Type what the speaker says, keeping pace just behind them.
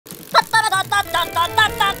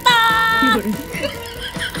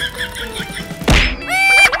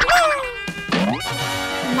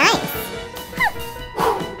Nice.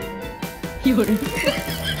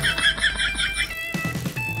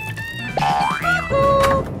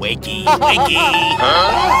 Wakey, wakey.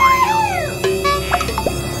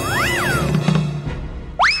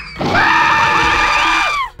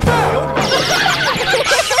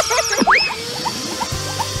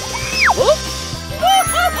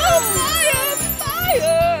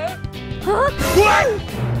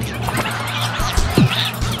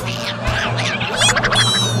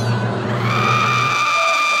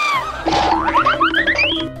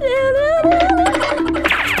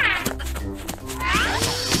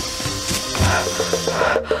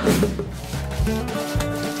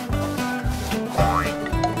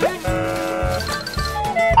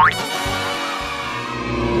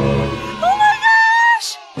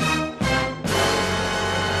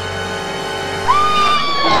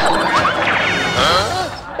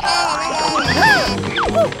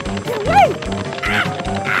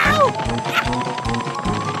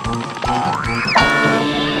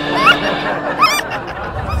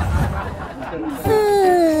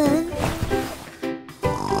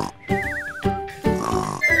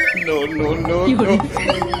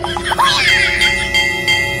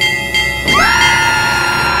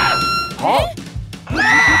 Huh?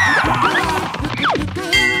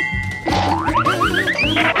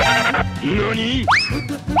 Nani?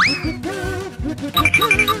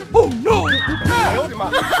 Oh no!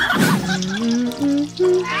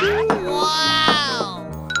 Wow!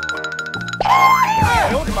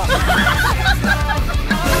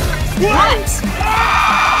 What?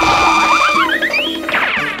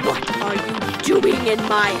 What are you doing in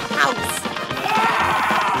my house?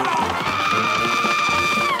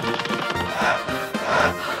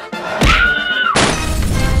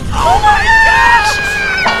 Oh my gosh!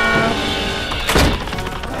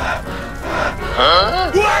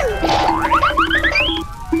 Huh?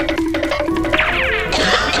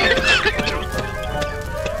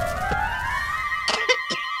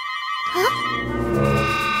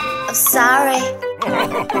 Sorry.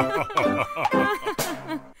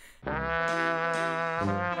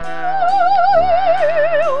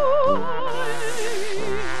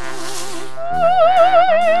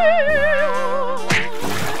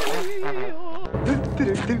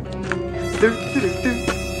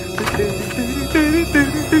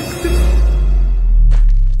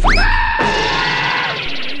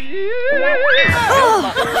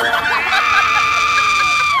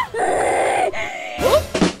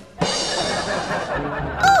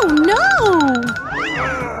 Oh no!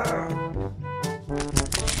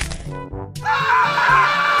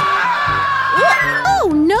 Oh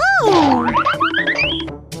no!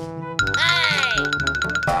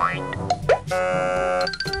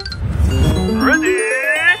 Ready,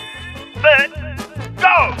 set,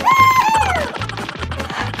 go!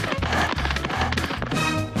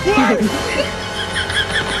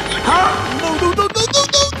 Huh? No, no, no, no, no,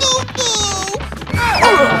 no,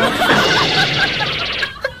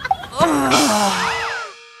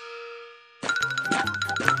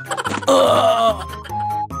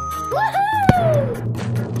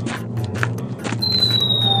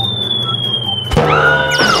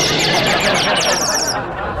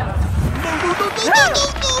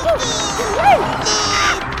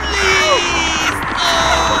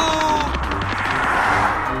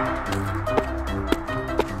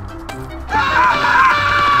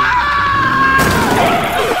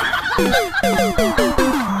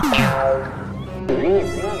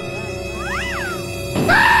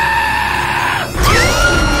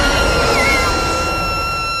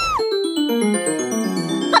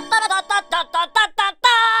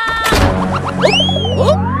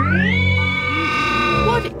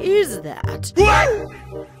 What is that?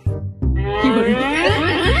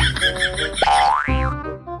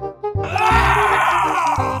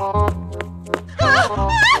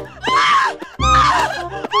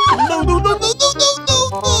 no, no, no, no, no, no,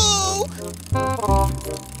 no!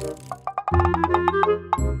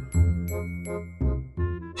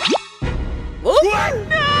 What?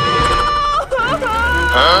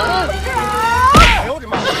 Huh?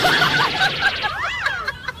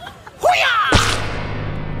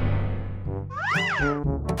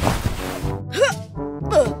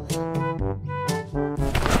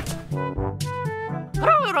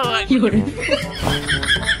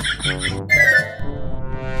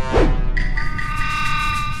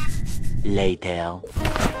 Later.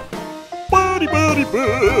 Buddy, buddy,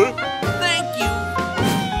 buddy. Thank you.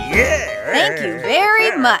 Yeah! Thank you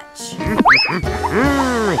very much.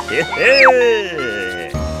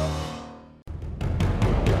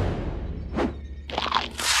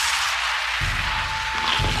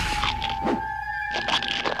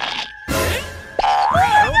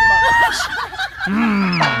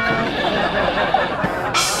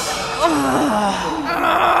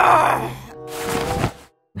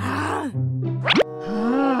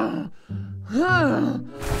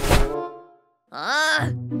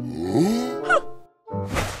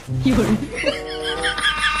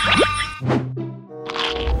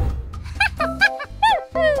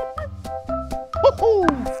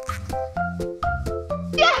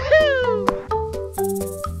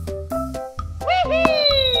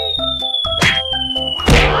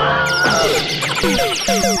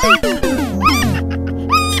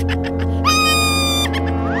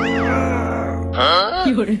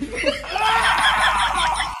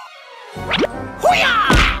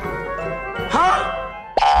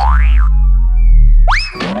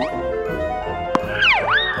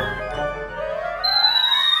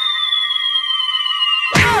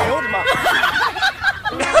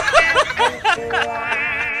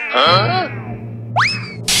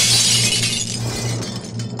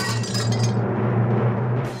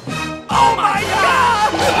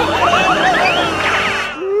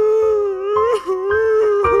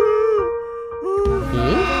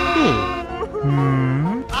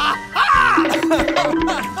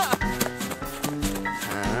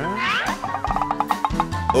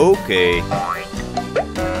 Okay.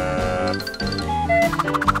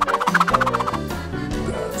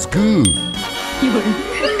 That's good.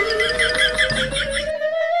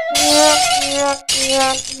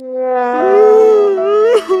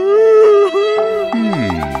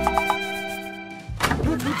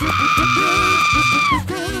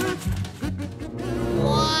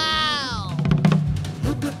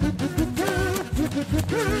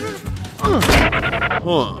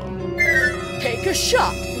 Take a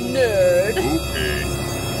shot, nerd.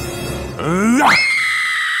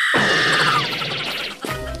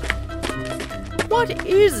 What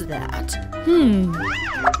is that?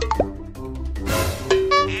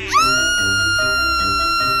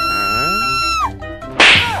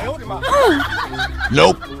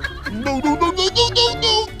 Nope. No, no, no, no, no, no,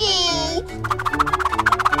 no, no!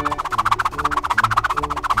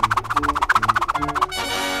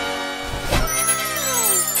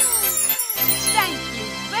 Thank you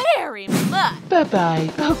very much. Bye-bye.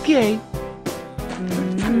 Okay.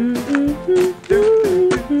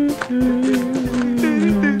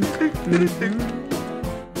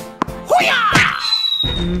 Hoo-yah!